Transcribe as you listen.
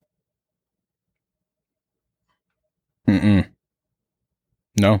Mm-mm.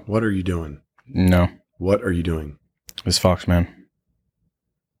 No. What are you doing? No. What are you doing? This fox, man.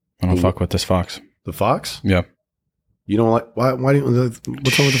 I don't fuck with this fox. The fox? Yeah. You don't like, why do you, what's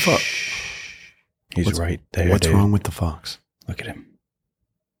wrong with the fox? He's right there. What's dude. wrong with the fox? Look at him.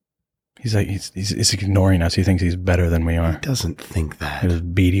 He's like, he's ignoring us. He thinks he's better than we are. He doesn't think that. His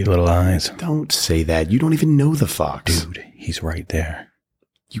beady little eyes. Don't say that. You don't even know the fox. Dude, he's right there.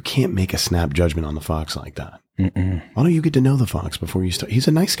 You can't make a snap judgment on the fox like that. Mm-mm. Why don't you get to know the fox before you start? He's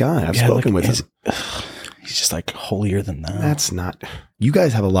a nice guy. I've spoken with him. He's just like holier than thou. That's not. You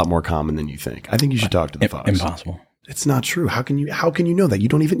guys have a lot more common than you think. I think you should talk to the fox. Impossible. It's not true. How can you know that?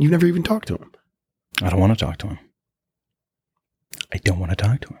 You've never even talked to him. I don't want to talk to him. I don't want to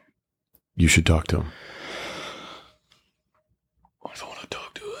talk to him. You should talk to him. I don't want to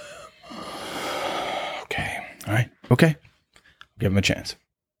talk to him. Okay. All right. Okay. Give him a chance.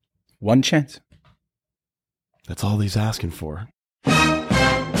 One chance. That's all he's asking for. What's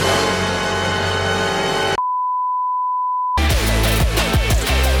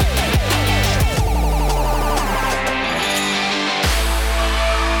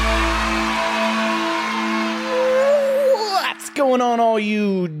going on, all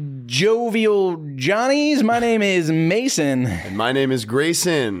you jovial Johnnies? My name is Mason. And my name is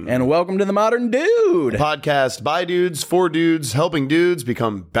Grayson. And welcome to The Modern Dude. A podcast by dudes, for dudes, helping dudes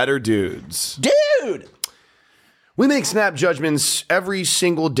become better dudes. Dude! We make snap judgments every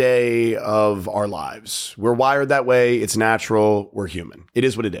single day of our lives. We're wired that way. It's natural. We're human. It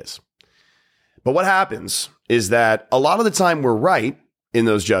is what it is. But what happens is that a lot of the time we're right in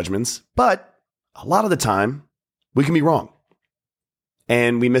those judgments, but a lot of the time we can be wrong.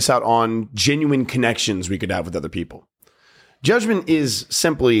 And we miss out on genuine connections we could have with other people. Judgment is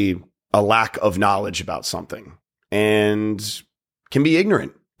simply a lack of knowledge about something and can be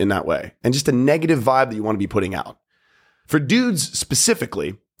ignorant in that way and just a negative vibe that you want to be putting out. For dudes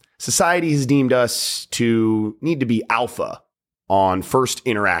specifically, society has deemed us to need to be alpha on first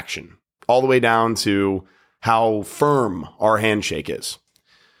interaction, all the way down to how firm our handshake is.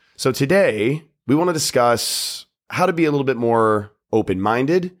 So today, we want to discuss how to be a little bit more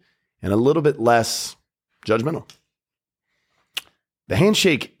open-minded and a little bit less judgmental. The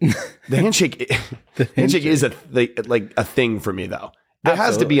handshake is a thing for me, though. There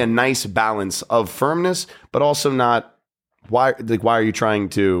has to be a nice balance of firmness, but also not. Why are you trying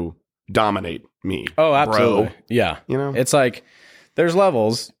to dominate me? Oh, absolutely. Bro? Yeah. You know, it's like there's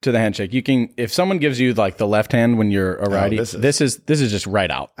levels to the handshake. You can, if someone gives you like the left hand when you're a righty, this is just right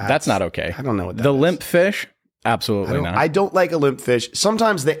out. That's not okay. I don't know what that the is. Limp fish. Absolutely not. I don't like a limp fish.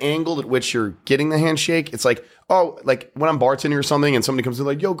 Sometimes the angle at which you're getting the handshake, it's like, oh, like when I'm bartending or something and somebody comes in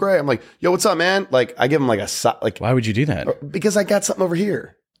like, yo, Gray. I'm like, yo, what's up, man? Like I give them like why would you do that? Because I got something over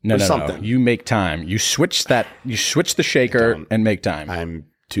here. No. Something. You make time. You switch the shaker and make time. I'm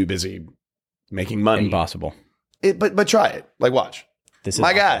too busy making money. Impossible. But try it. Like, watch. This is my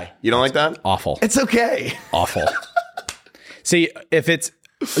awful. guy. You don't like that? Awful. It's okay. Awful. See,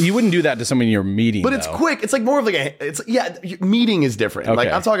 you wouldn't do that to someone you're meeting, but it's quick. It's like more of like meeting is different. Okay.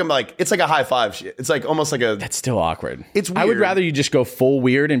 Like I'm talking about like, it's like a high five shit. It's like almost like that's still awkward. It's weird. I would rather you just go full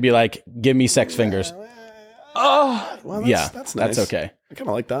weird and be like, give me sex fingers. Oh, well, that's nice. That's okay. I kind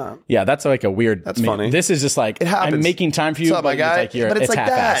of like that. Yeah, that's like a weird. That's funny. This is just like, it happens. I'm making time for you. What's up, my guy? But it's like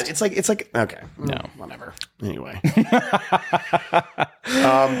that. Half-assed. It's like okay. No, whatever. Anyway,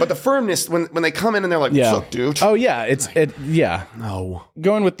 but the firmness when they come in and they're like, "What's up, dude?" Oh yeah, yeah. No,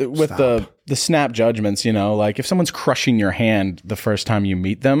 going with the snap judgments. You know, like if someone's crushing your hand the first time you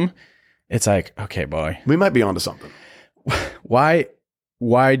meet them, it's like, okay, boy, we might be onto something. Why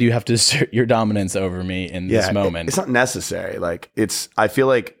do you have to assert your dominance over me in this moment? It's not necessary. Like I feel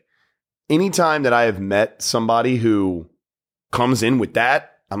like anytime that I have met somebody who comes in with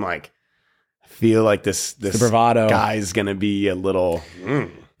that, I'm like, I feel like this bravado guy's going to be a little,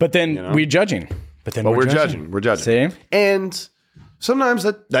 but then we're judging. But then we're judging. We're judging. See? And sometimes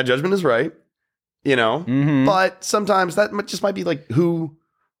that judgment is right, you know, but sometimes that just might be like who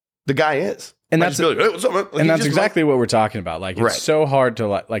the guy is. And that's exactly like, what we're talking about. Like, it's so hard to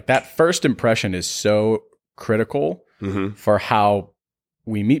like that first impression is so critical for how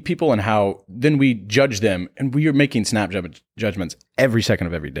we meet people and how then we judge them. And we are making snap judgments every second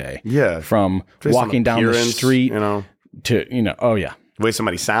of every day. Yeah. From walking down the street, to, oh yeah. The way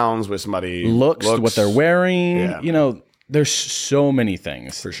somebody sounds, the way somebody looks, what they're wearing, Yeah. There's so many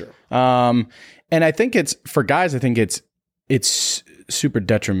things. For sure. And I think for guys, I think it's super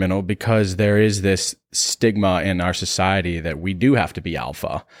detrimental because there is this stigma in our society that we do have to be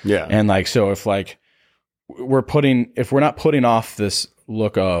alpha. Yeah. And like, so if like if we're not putting off this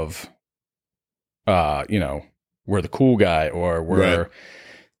look of, we're we're the cool guy, or we're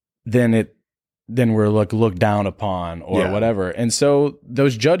then we're looked down upon, or whatever. And so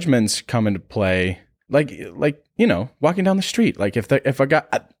those judgments come into play, like walking down the street. Like if I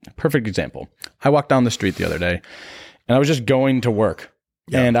got perfect example, I walked down the street the other day, and I was just going to work,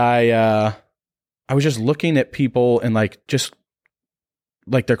 and I was just looking at people and just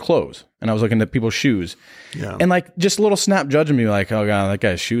their clothes, and I was looking at people's shoes, and just a little snap judging me, like, oh god, that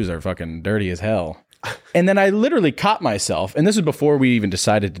guy's shoes are fucking dirty as hell. And then I literally caught myself, and this is before we even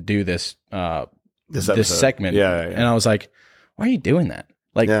decided to do this segment. And I was like, why are you doing that?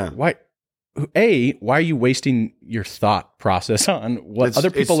 Why? Why are you wasting your thought process on what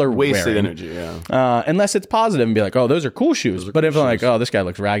other people are wasted wearing? Energy, unless it's positive and be like, oh, those are cool shoes. But if I'm like, oh, this guy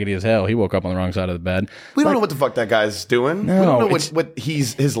looks raggedy as hell, he woke up on the wrong side of the bed. We don't know what the fuck that guy's doing. No, we don't know what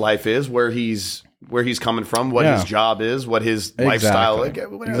his life is, where he's coming from, what his job is, what his lifestyle,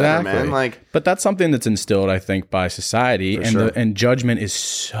 whatever, man. But that's something that's instilled, I think, by society, and judgment is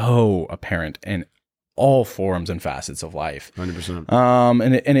so apparent in all forms and facets of life. 100%.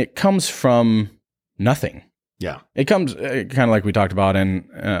 And it comes from nothing. Yeah. It comes kind of like we talked about in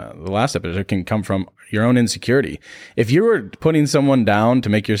the last episode. It can come from your own insecurity. If you were putting someone down to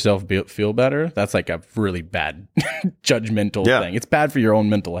make yourself feel better, that's like a really bad judgmental thing. It's bad for your own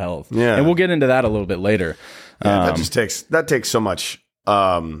mental health. Yeah. And we'll get into that a little bit later. Yeah, that takes so much.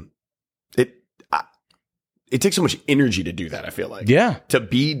 It takes so much energy to do that, I feel like. Yeah. To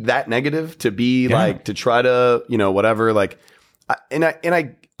be that negative, to be to try to, whatever.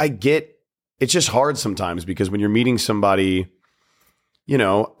 I get, it's just hard sometimes because when you're meeting somebody,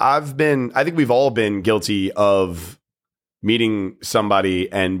 I think we've all been guilty of meeting somebody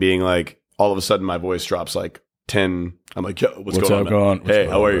and being like, all of a sudden my voice drops 10. I'm like, yo, what's going on? Hey,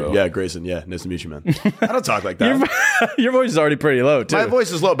 how are you? Yeah, Grayson. Yeah, nice to meet you, man. I don't talk like that. Your voice is already pretty low, too. My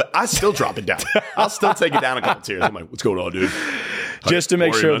voice is low, but I still drop it down. I'll still take it down a couple tiers. I'm like, what's going on, dude? Just to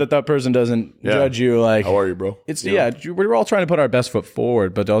make sure that person doesn't judge you. How are you, bro? It's we're all trying to put our best foot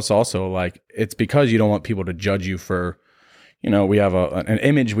forward, but it's also it's because you don't want people to judge you for, we have an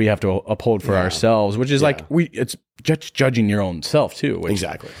image we have to uphold for ourselves, which is it's just judging your own self too.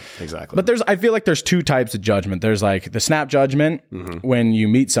 Exactly. But I feel like there's two types of judgment. There's the snap judgment when you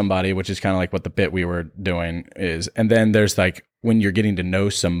meet somebody, which is kind of like what the bit we were doing is. And then there's when you're getting to know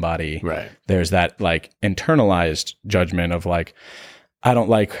somebody, there's that internalized judgment of I don't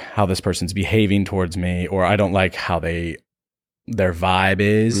like how this person's behaving towards me, or I don't like how their vibe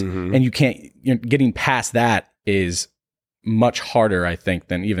is. And getting past that is much harder, I think,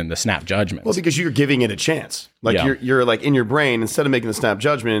 than even the snap judgment. Well, because you're giving it a chance. You're in your brain, instead of making the snap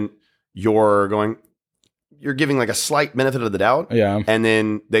judgment, you're giving a slight benefit of the doubt. Yeah. And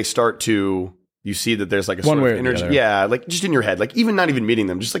then they start to, you see that there's a one sort way of energy. Yeah. Just in your head, even not even meeting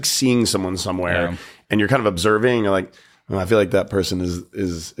them, just seeing someone somewhere and you're kind of observing, you're like, oh, I feel like that person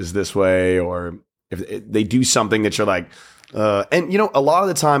is this way, or if they do something that you're and a lot of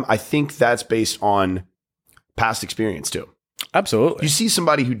the time I think that's based on past experience too. Absolutely. You see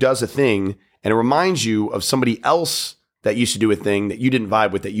somebody who does a thing and it reminds you of somebody else that used to do a thing that you didn't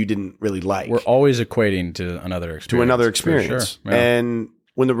vibe with, that you didn't really like. We're always equating to another experience. Sure. Yeah. And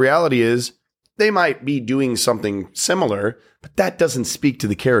when the reality is they might be doing something similar, but that doesn't speak to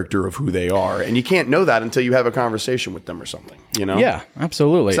the character of who they are. And you can't know that until you have a conversation with them or something, Yeah,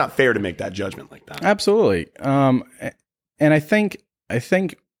 absolutely. It's not fair to make that judgment like that. Absolutely. And I think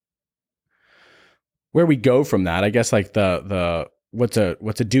where we go from that, I guess the what's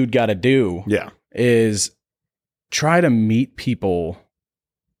a dude got to do is try to meet people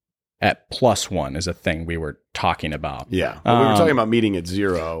at +1 is a thing we were talking about. Yeah. Well, we were talking about meeting at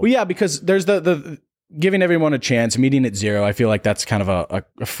 0. Well, yeah, because there's the giving everyone a chance, meeting at 0. I feel like that's kind of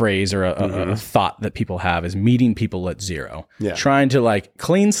a phrase or a thought that people have, is meeting people at 0. Yeah. Trying to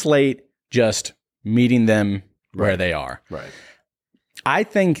clean slate, just meeting them where they are. Right. I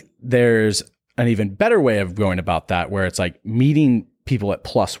think there's an even better way of going about that, where it's meeting people at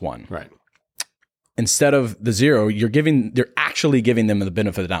 +1. Right. Instead of the 0, you're actually giving them the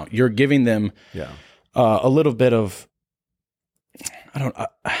benefit of the doubt. You're giving them a little bit of, I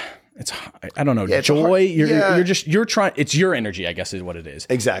don't know, joy. You're trying. It's your energy, I guess, is what it is.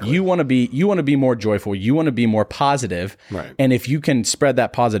 Exactly. You want to be more joyful. You want to be more positive. Right. And if you can spread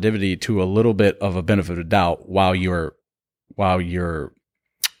that positivity to a little bit of a benefit of doubt while you're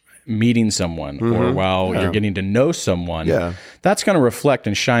meeting someone or while you're getting to know someone, that's going to reflect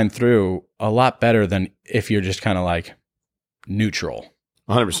and shine through a lot better than if you're just kind of neutral.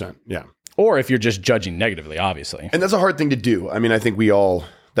 100%. Yeah. Or if you're just judging negatively, obviously. And that's a hard thing to do. I mean, I think we all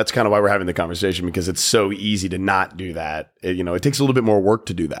That's kind of why we're having the conversation, because it's so easy to not do that. It takes a little bit more work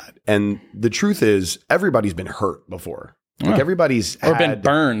to do that. And the truth is, everybody's been hurt before. Like everybody's been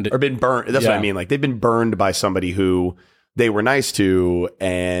burned. That's what I mean. Like they've been burned by somebody who they were nice to,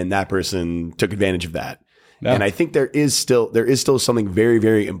 and that person took advantage of that. Yeah. And I think there is still something very,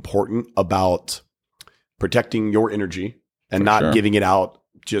 very important about protecting your energy and not giving it out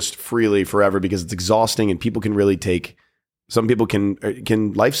just freely forever, because it's exhausting, and people can really some people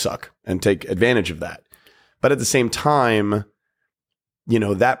can life suck and take advantage of that. But at the same time,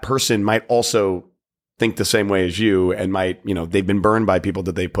 that person might also think the same way as you, and might, they've been burned by people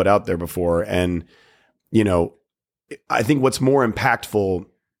that they put out there before. And, I think what's more impactful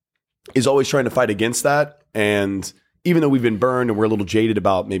is always trying to fight against that. And even though we've been burned and we're a little jaded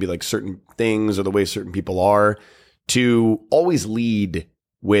about maybe like certain things or the way certain people are, to always lead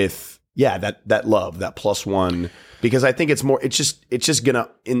with, that love, that +1, because I think it's just gonna,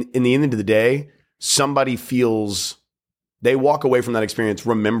 in the end of the day, somebody they walk away from that experience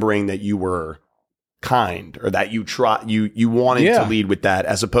remembering that you were kind, or that you wanted to lead with that,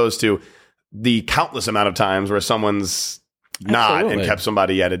 as opposed to the countless amount of times where someone's not and kept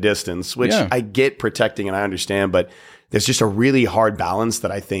somebody at a distance, which I get protecting and I understand, but there's just a really hard balance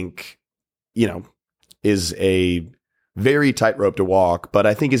that I think, is a very tightrope to walk, but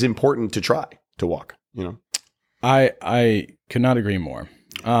I think is important to try to walk, I could not agree more.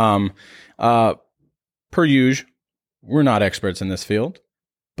 Per usual, we're not experts in this field,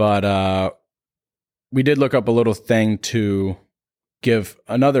 but we did look up a little thing to give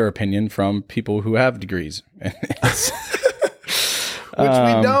another opinion from people who have degrees. Which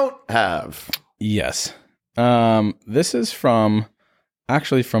we don't have. Yes. This is from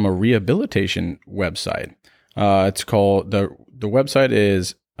a rehabilitation website. It's called, the website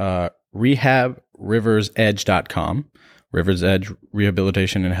is rehabriversedge.com. Rivers Edge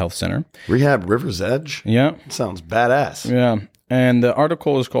Rehabilitation and Health Center. Rehab Rivers Edge? Yeah. Sounds badass. Yeah. And the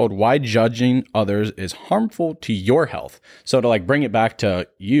article is called "Why Judging Others is Harmful to Your Health." So to bring it back to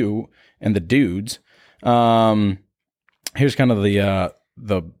you and the dudes, here's kind of the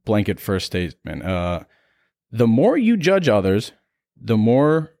blanket first statement. The more you judge others, the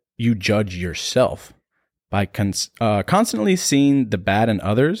more you judge yourself. By constantly seeing the bad in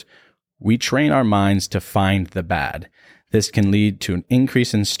others, we train our minds to find the bad. This can lead to an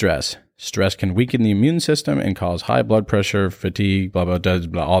increase in stress. Stress can weaken the immune system and cause high blood pressure, fatigue, blah, blah, blah,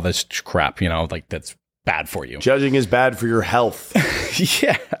 blah, all this crap, that's bad for you. Judging is bad for your health.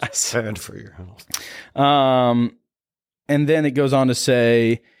 Yes. Bad for your health. And then it goes on to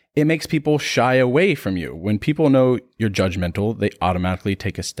say, it makes people shy away from you. When people know you're judgmental, they automatically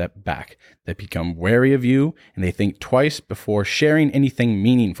take a step back. They become wary of you, and they think twice before sharing anything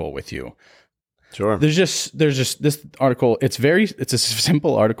meaningful with you. Sure. There's just this article. It's a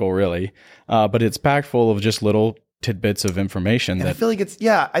simple article, really, but it's packed full of just little tidbits of information. And I feel like I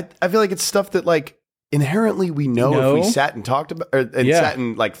feel like it's stuff that inherently we know if we sat and talked about, sat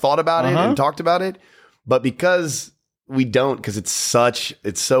and thought about it and talked about it, but because we don't, because it's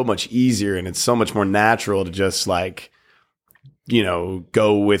so much easier and it's so much more natural to just go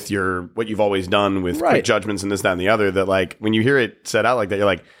with what you've always done with quick judgments and this, that, and the other, that when you hear it said out like that, you're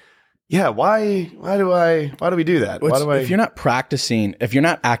like, yeah, why do we do that? If you're not practicing, if you're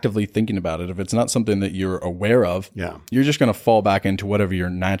not actively thinking about it, if it's not something that you're aware of, you're just going to fall back into whatever your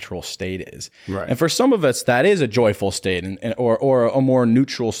natural state is. Right. And for some of us, that is a joyful state or a more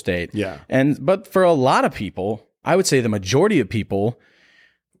neutral state. Yeah. But for a lot of people, I would say the majority of people,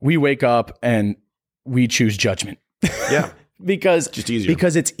 we wake up and we choose judgment. Yeah. because just easier.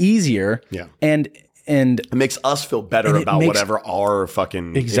 Because it's easier. Yeah. And it makes us feel better about whatever our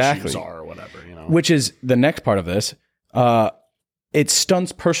fucking issues are or whatever, Which is the next part of this. It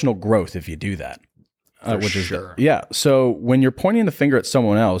stunts personal growth if you do that. So when you're pointing the finger at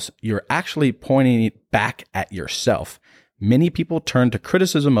someone else, you're actually pointing it back at yourself. Many people turn to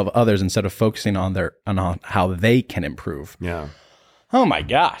criticism of others instead of focusing on how they can improve. Yeah. Oh my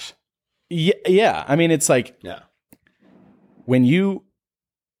gosh. Yeah. I mean, it's when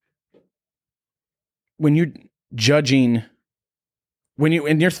you're judging,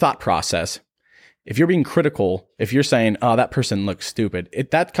 in your thought process, if you're being critical, if you're saying, oh, that person looks stupid,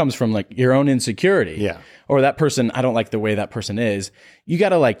 that comes from your own insecurity. Yeah. Or that person, I don't like the way that person is. You got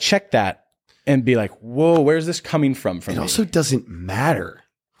to check that and be like, whoa, where's this coming from me? It also doesn't matter.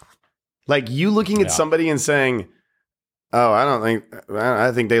 You looking at somebody and saying, oh,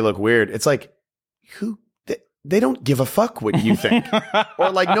 I think they look weird. It's who? They don't give a fuck what you think.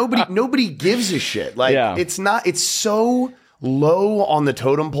 Or nobody gives a shit. It's so low on the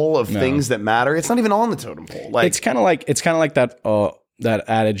totem pole of things that matter. It's not even on the totem pole. It's kind of like that that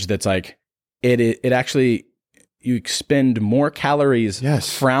adage that's like it actually, you expend more calories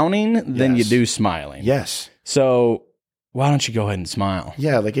frowning than you do smiling. Yes. So why don't you go ahead and smile?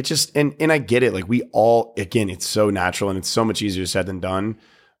 Yeah, like it just, and I get it. Like we all, again, it's so natural and it's so much easier said than done.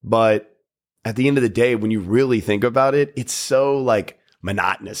 But at the end of the day, when you really think about it, it's so like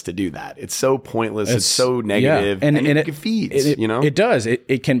monotonous to do that. It's so pointless. It's so negative, and it feeds. It does.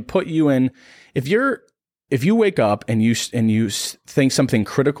 It can put you in. If you wake up and you think something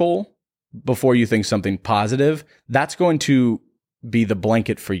critical before you think something positive, that's going to be the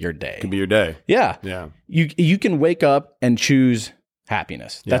blanket for your day. It can be your day. Yeah. Yeah. You can wake up and choose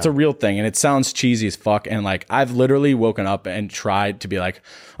happiness. That's a real thing. And it sounds cheesy as fuck. And like, I've literally woken up and tried to be like,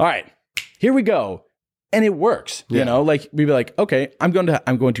 all right, here we go. And it works. You know, like we'd be like, okay, I'm going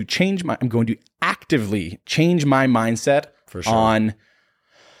to actively change my mindset for sure on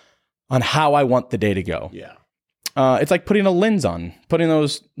how I want the day to go. Yeah. It's like putting a lens on, putting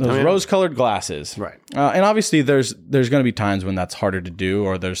those rose-colored glasses. Right. And obviously there's going to be times when that's harder to do,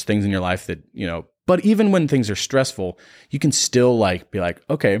 or there's things in your life that, but even when things are stressful, you can still like be like,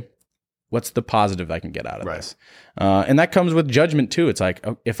 okay, what's the positive I can get out of this? And that comes with judgment too. It's like,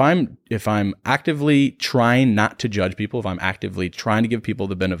 if I'm actively trying not to judge people, if I'm actively trying to give people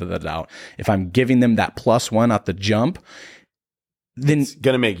the benefit of the doubt, if I'm giving them that +1 at the jump, then it's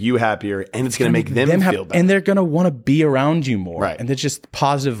going to make you happier, and it's going to make them feel better. And they're going to want to be around you more. Right. And it's just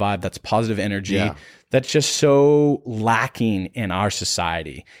positive vibe. That's positive energy. That's just so lacking in our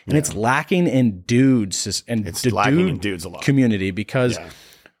society. And it's lacking in dudes and it's lacking in dudes a lot. Community, because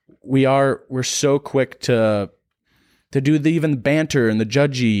we're so quick to do even the banter and the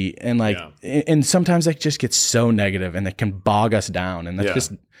judgy, and like, and sometimes that just gets so negative and it can bog us down. And that's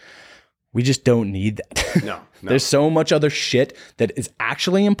just, we just don't need that. No. There's so much other shit that is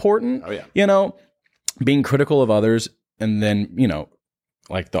actually important. Oh, yeah. Being critical of others, and then,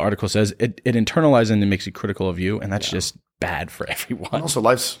 like the article says, it internalizes and it makes you critical of you. And that's just bad for everyone. And also,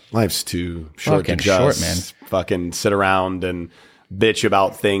 life's too short to just fucking sit around and bitch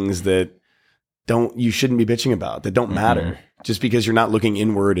about things that you shouldn't be bitching about, that don't matter. Just because you're not looking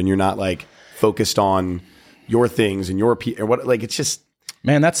inward and you're not like focused on your things and your or what, like, it's just,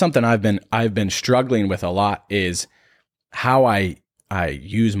 man, that's something I've been struggling with a lot, is how I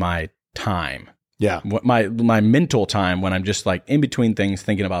use my time. Yeah. What my mental time when I'm just like in between things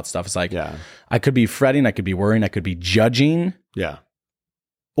thinking about stuff. It's like, I could be fretting, I could be worrying, I could be judging. Yeah.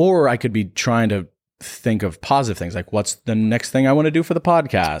 Or I could be trying to think of positive things, like what's the next thing I want to do for the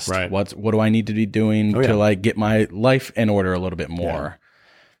podcast? Right. What do I need to be doing to like get my life in order a little bit more? Yeah.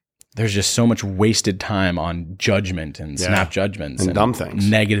 There's just so much wasted time on judgment and snap judgments and dumb things,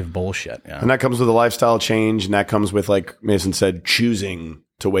 negative bullshit. Yeah. And that comes with a lifestyle change. And that comes with, like Mason said, choosing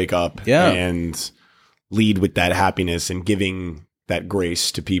to wake up and lead with that happiness and giving that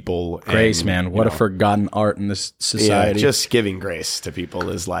grace to people. Grace, and, man. What a forgotten art in this society. Yeah, just giving grace to people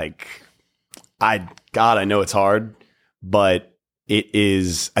is like, I know it's hard, but it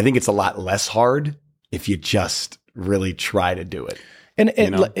is, I think it's a lot less hard if you just really try to do it.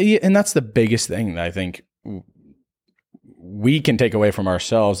 And that's the biggest thing that I think we can take away from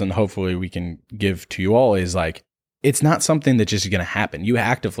ourselves, and hopefully we can give to you all, is like, it's not something that's just going to happen. You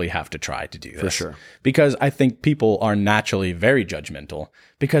actively have to try to do this. For sure. Because I think people are naturally very judgmental,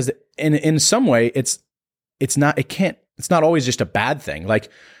 because in some way it's not always just a bad thing. Like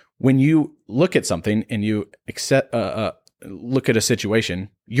when you look at something and you look at a situation,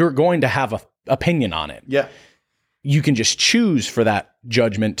 you're going to have an opinion on it. Yeah. You can just choose for that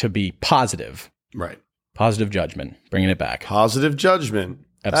judgment to be positive. Right. Positive judgment. Bringing it back. Positive judgment.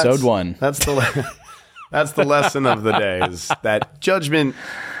 Episode 1. That's the lesson of the day, is that judgment,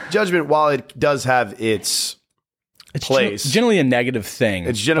 while it does have its place. It's generally a negative thing.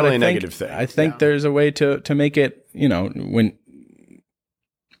 It's generally a negative thing. I think there's a way to make it, when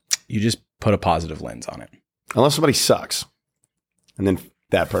you just put a positive lens on it. Unless somebody sucks. And then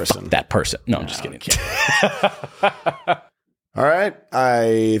that person. No, I'm just kidding. All right.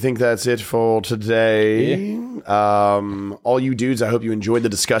 I think that's it for today. All you dudes, I hope you enjoyed the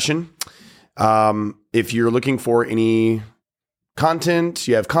discussion. If you're looking for any content,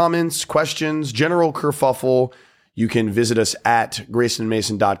 you have comments, questions, general kerfuffle, you can visit us at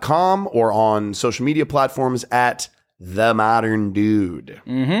GraysonMason.com or on social media platforms at The Modern Dude.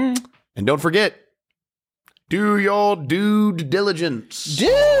 Mm-hmm. And don't forget, do your dude diligence.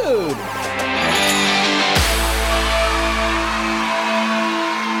 Dude!